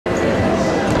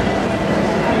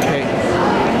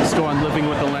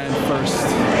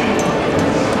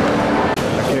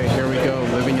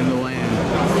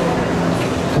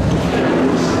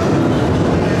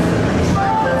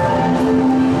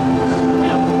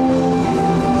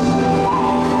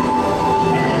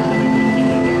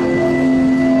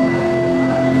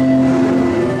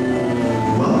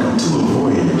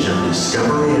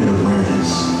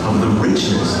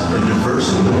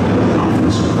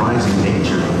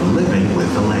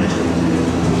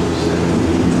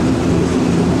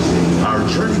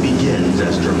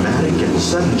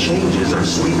sudden changes are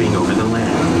sweeping over the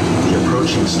land. The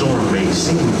approaching storm may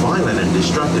seem violent and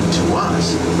destructive to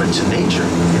us, but to nature,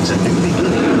 it's a new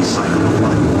beginning of the cycle of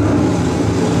life.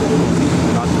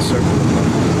 Not the circle of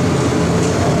life.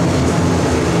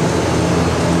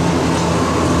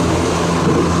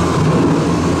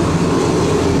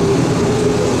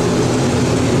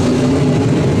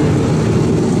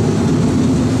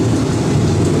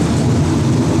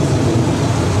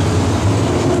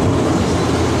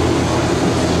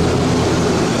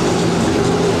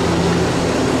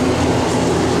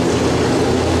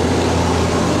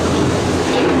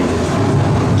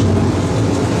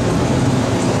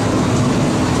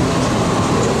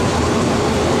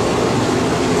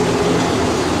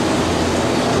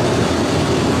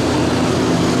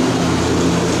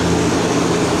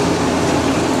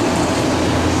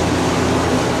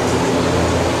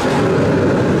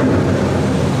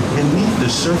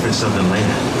 Surface of the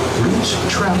land, roots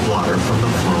trap water from the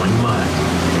flowing mud,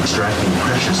 extracting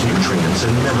precious nutrients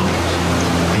and minerals.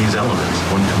 These elements,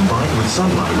 when combined with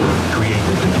sunlight, create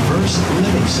the diverse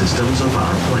living systems of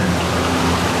our planet.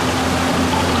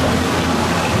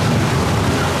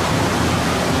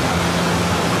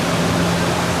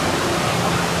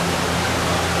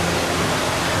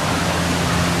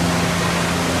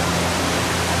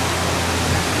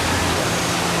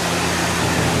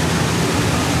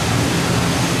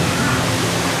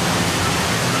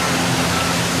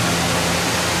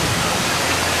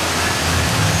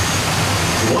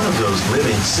 One of those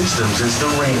living systems is the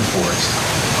rainforest,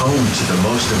 home to the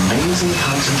most amazing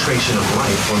concentration of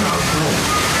life on our planet.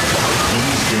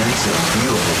 These dense and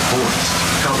beautiful forests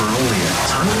cover only a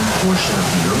tiny portion of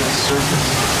the Earth's surface,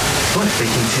 but they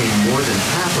contain more than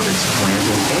half of its plant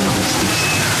and animal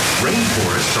species.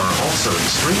 Rainforests are also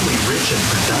extremely rich and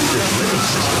productive living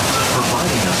systems,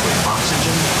 providing us with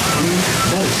oxygen, food,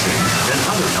 medicine, and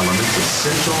other elements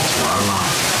essential to our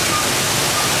lives.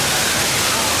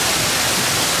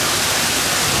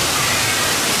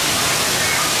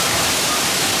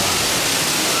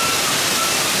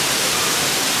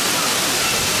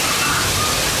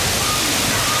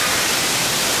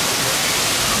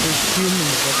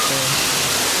 Humans up there.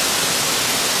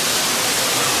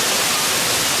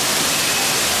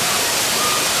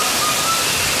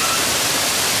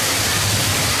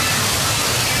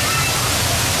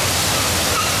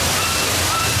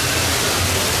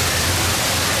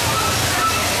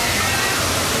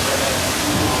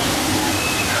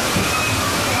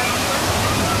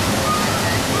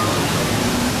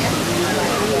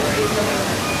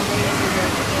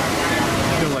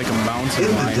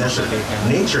 In the desert,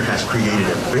 nature has created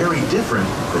a very different,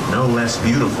 but no less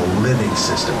beautiful living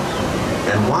system.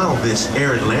 And while this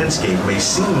arid landscape may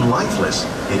seem lifeless,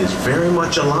 it is very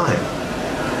much alive.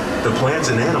 The plants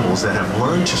and animals that have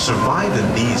learned to survive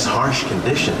in these harsh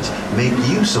conditions make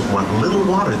use of what little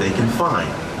water they can find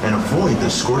and avoid the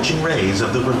scorching rays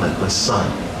of the relentless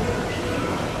sun.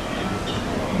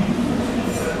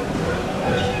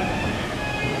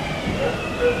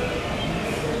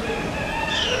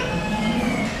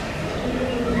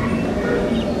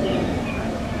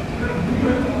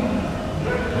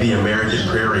 The American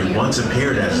prairie once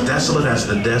appeared as desolate as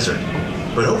the desert,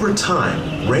 but over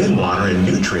time, rainwater and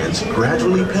nutrients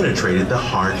gradually penetrated the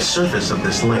hard surface of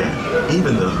this land.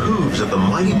 Even the hooves of the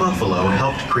mighty buffalo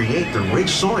helped create the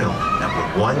rich soil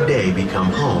that would one day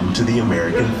become home to the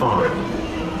American farm.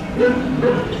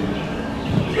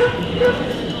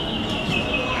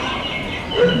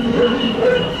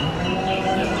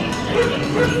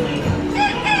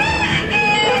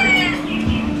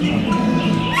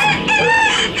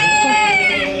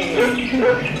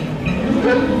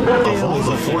 Of all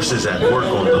the forces at work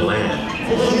on the land,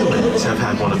 humans have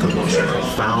had one of the most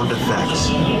profound effects.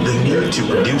 The need to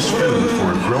produce food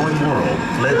for a growing world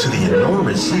led to the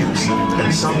enormous use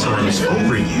and sometimes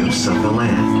overuse of the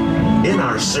land. In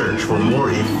our search for more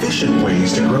efficient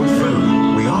ways to grow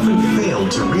food, we often fail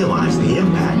to realize the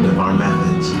impact of our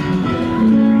methods.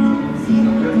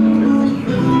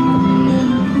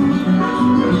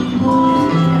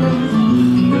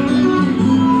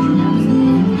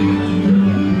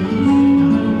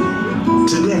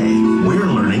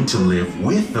 To live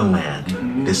with the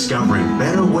land, discovering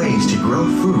better ways to grow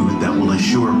food that will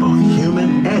assure both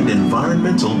human and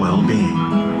environmental well-being.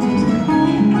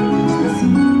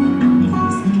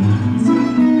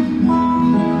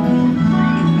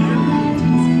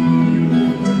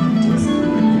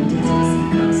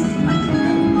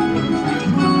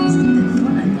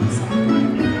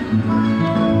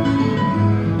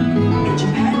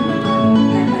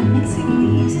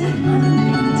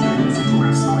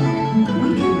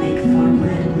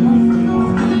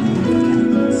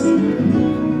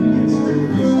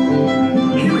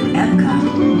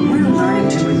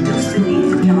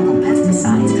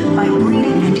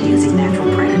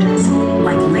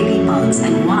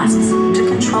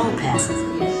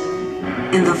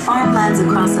 In the farmlands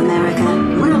across America,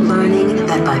 we're learning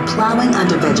that by plowing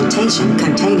under vegetation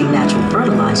containing natural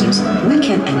fertilizers, we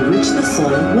can enrich the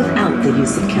soil without the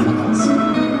use of chemicals.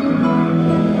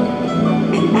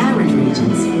 In arid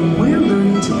regions, we're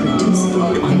learning to produce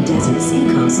food on desert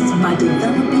seacoasts by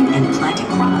developing and planting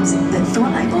crops that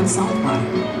thrive on salt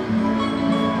water.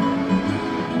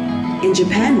 In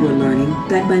Japan, we're learning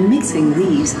that by mixing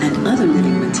leaves and other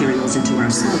living materials into our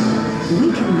soil,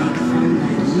 we can make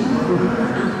farmland more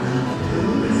fertile.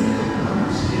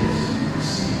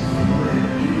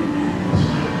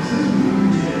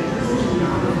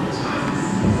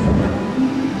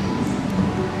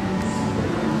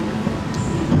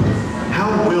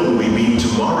 How will we meet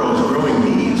tomorrow's growing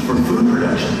needs for food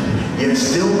production, yet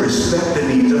still respect the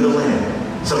needs of the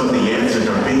land? Some of the answers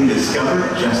are being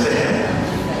discovered just ahead.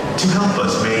 To help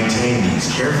us maintain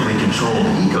these carefully controlled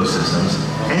ecosystems,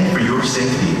 and for your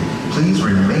safety, please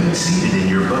remain seated in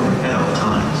your boat at all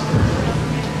times.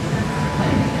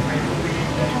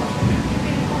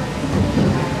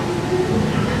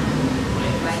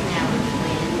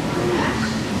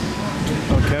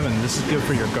 Oh, Kevin, this is good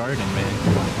for your garden, man.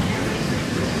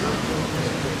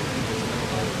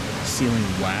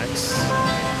 Sealing wax,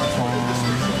 palm.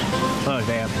 Oh,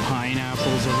 they have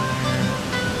pineapples over there.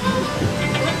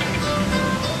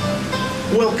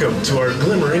 Welcome to our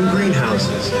glimmering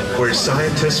greenhouses, where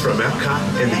scientists from Epcot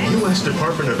and the U.S.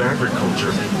 Department of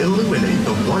Agriculture illuminate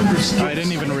the wondrous gifts. I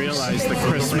didn't even realize the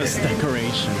Christmas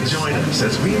decorations. Join us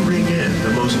as we ring in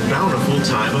the most bountiful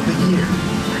time of the year.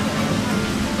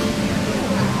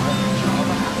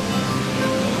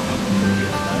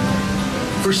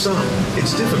 For some,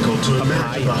 it's difficult to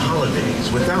imagine the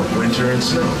holidays without winter and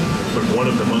snow. But one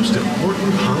of the most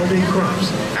important holiday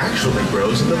crops actually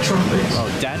grows in the tropics. Oh,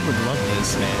 Dad would love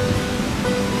this, man.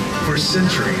 For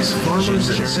centuries, farmers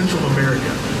in Central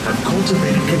America have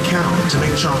cultivated cacao to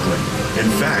make chocolate. In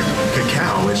fact,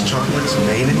 cacao is chocolate's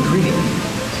main ingredient.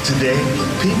 Today,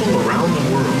 people around the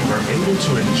world are able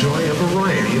to enjoy a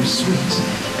variety of sweets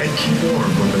and keep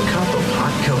warm with a cup of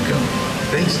hot cocoa,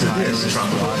 thanks to this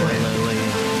tropical plant.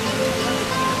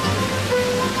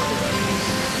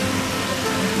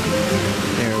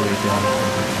 There we go.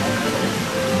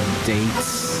 Dates.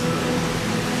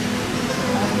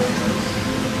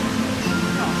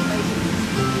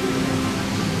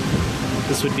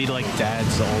 This would be like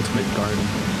Dad's ultimate garden.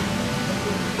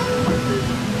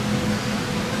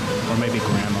 Or maybe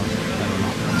Grandma. I don't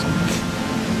know.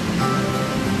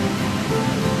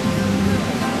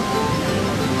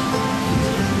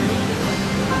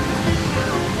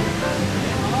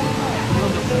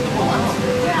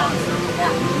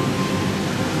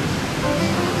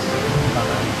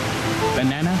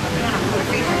 Banana?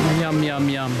 Yum, yum,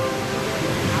 yum.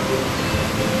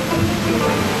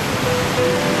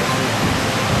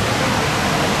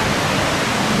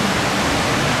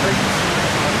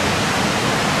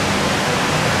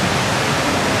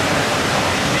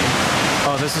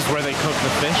 Oh, this is where they cook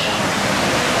the fish?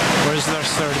 Where's their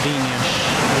sardines?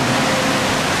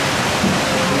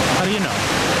 How do you know?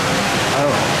 I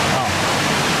don't know. Oh.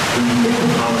 When you think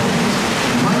of holidays,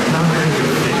 you might not think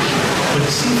of fish, but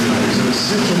seafood is an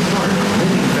essential part of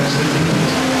many festive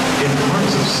meals. In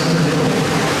parts of southern Italy,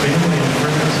 family and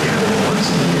friends gather once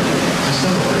a year to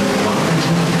celebrate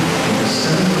Valentine with a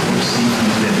 7-course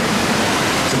seafood dinner.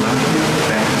 Tilapia,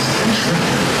 bass, and shrimp,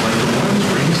 like the ones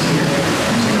raised here,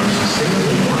 using our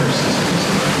sustainable water systems,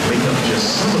 make up just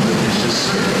some of the dishes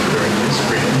served during this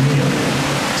grand meal.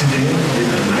 Today, in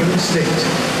the United States,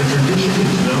 the tradition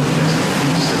is known as the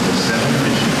Feast of the Seven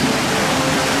Fishes.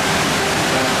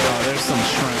 Oh, there's some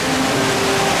shrimp.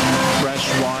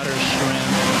 Freshwater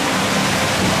shrimp.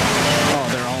 Oh,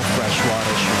 they're all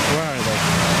freshwater shrimp. Where are they?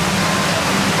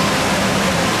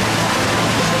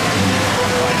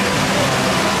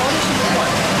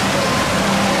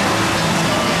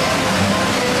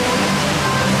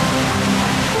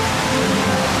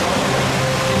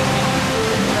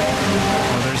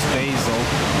 Oh, there's basil.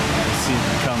 I see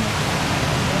it coming.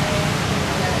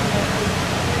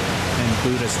 And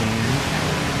Buddha's hand.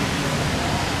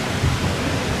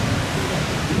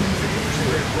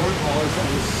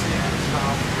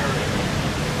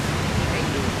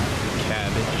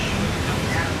 Cabbage.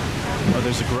 Oh,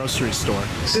 there's a grocery store.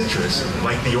 Citrus,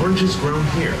 like the oranges grown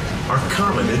here, are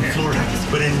common in Florida,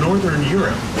 but in northern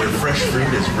Europe, where fresh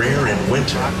fruit is rare in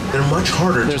winter, they're much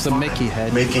harder There's to a find, Mickey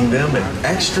head. making them an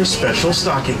extra special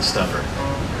stocking stuffer.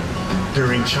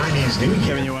 During Chinese New Year,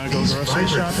 Kevin, you wanna go these grocery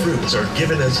vibrant shopping? fruits are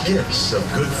given as gifts of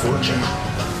good fortune.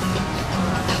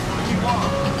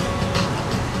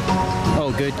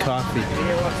 Oh, good coffee.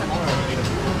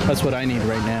 That's what I need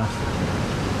right now.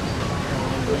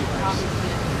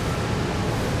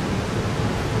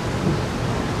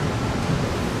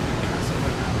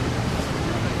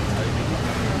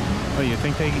 Oh, you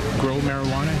think they grow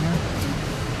marijuana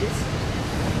here?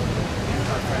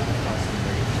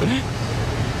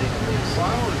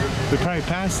 We probably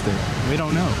passed it. We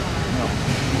don't know.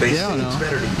 They say it's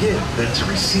better to give than to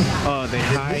receive. Oh, they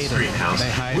hide. In this greenhouse,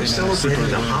 They hide we're in a celebrating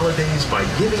the secret holidays by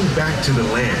giving back to the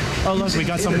land. Oh, look, we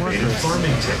got some innovative workers.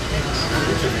 farming techniques.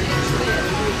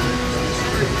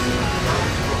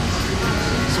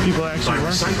 People are actually By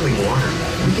working. recycling water,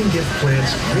 we can give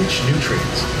plants rich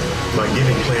nutrients. By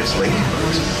giving plants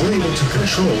ladybugs, we're able to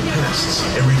control pests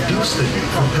and reduce the need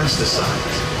for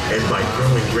pesticides. And by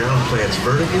growing ground plants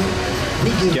vertically,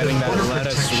 we give Getting them that water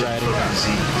lettuce protection ready. from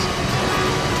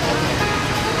disease.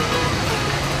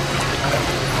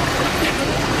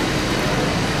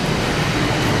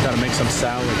 Gotta make some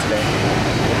salad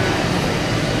today.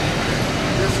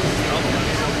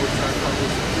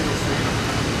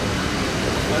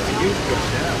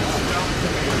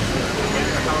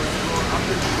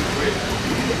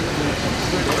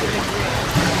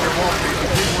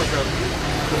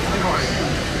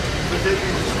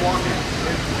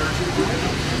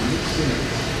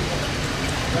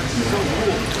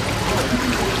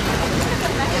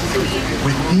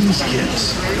 With these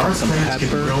kits, our plants can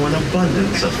grow an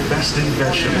abundance of festive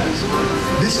vegetables.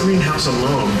 This greenhouse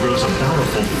alone grows a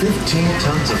bountiful 15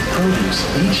 tons of produce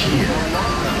each year.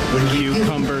 When you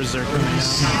Cucumbers are coming out.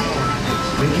 seed,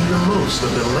 making the most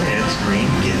of the land's green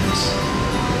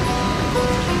gifts.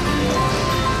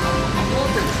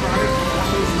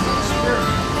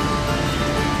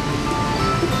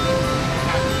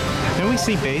 Did we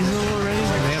see basil already?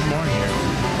 They have more here.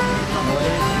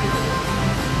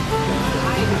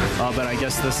 Oh, but I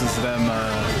guess this is them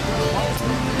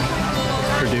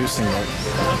producing it.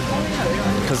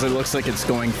 Because it looks like it's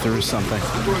going through something.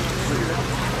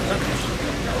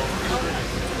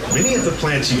 Many of the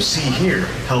plants you see here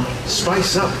help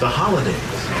spice up the holidays.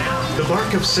 The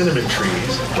bark of cinnamon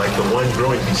trees, like the one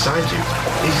growing beside you,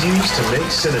 is used to make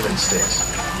cinnamon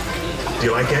sticks. Do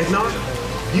you like eggnog?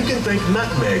 You can thank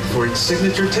nutmeg for its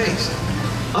signature taste.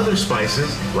 Other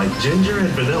spices, like ginger and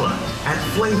vanilla, add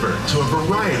flavor to a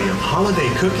variety of holiday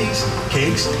cookies,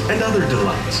 cakes, and other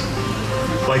delights.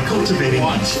 By cultivating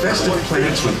these festive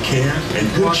plants with care and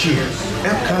good cheer,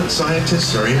 Epcot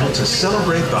scientists are able to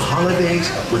celebrate the holidays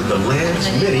with the land's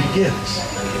many gifts.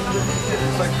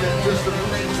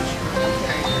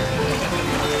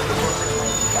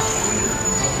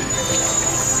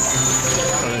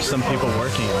 Oh, there's some people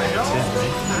working on it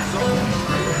too,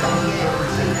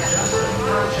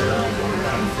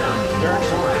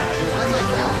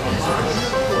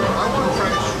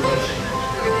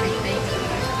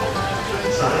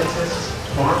 Scientists,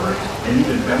 farmers, and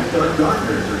even backyard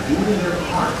gardeners are doing their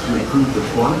part to improve the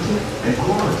quantity and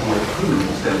quality of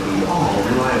foods that we all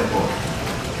rely upon.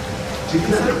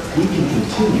 Together, we can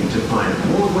continue to find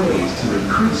more ways to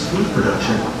increase food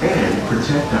production and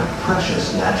protect our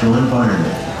precious natural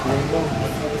environment.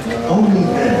 Only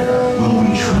then will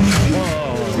we truly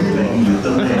be living with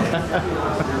the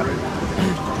land.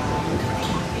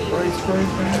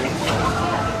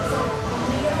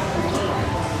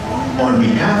 On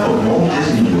behalf of Walt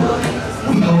Disney World,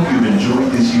 we hope you've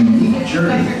enjoyed this unique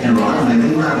journey through our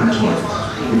living laboratories.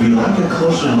 If you'd like a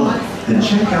closer look, then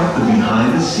check out the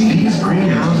behind the scenes. These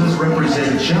greenhouses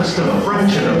represent just a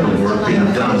fraction of the work being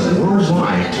done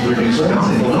worldwide to produce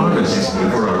bountiful harvests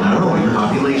for our growing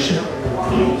population.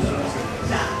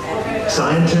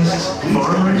 Scientists,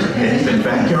 farmers, and even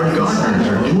backyard gardeners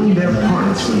are doing their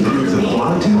part to improve the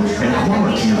quantity and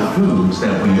quality of the foods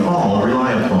that we all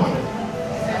rely upon.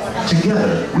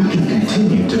 Together, we can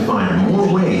continue to find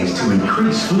more ways to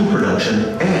increase food production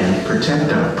and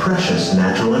protect our precious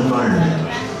natural environment.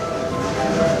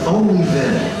 Only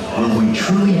then will we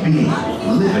truly be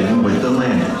living with the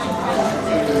land.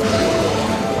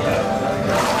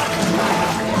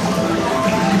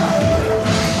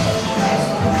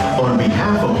 On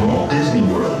behalf of Walt Disney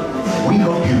World, we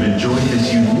hope you've enjoyed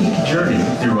this unique journey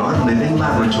through our living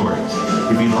laboratories.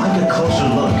 If you'd like a closer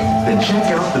look, then check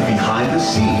out the behind the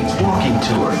scenes walking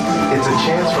tour. It's a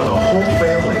chance for the whole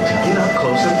family to get up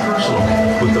close and personal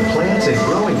with the plants and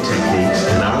growing techniques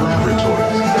in our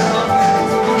laboratories.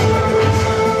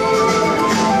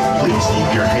 Please keep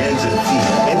your hands and feet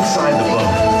inside the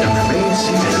boat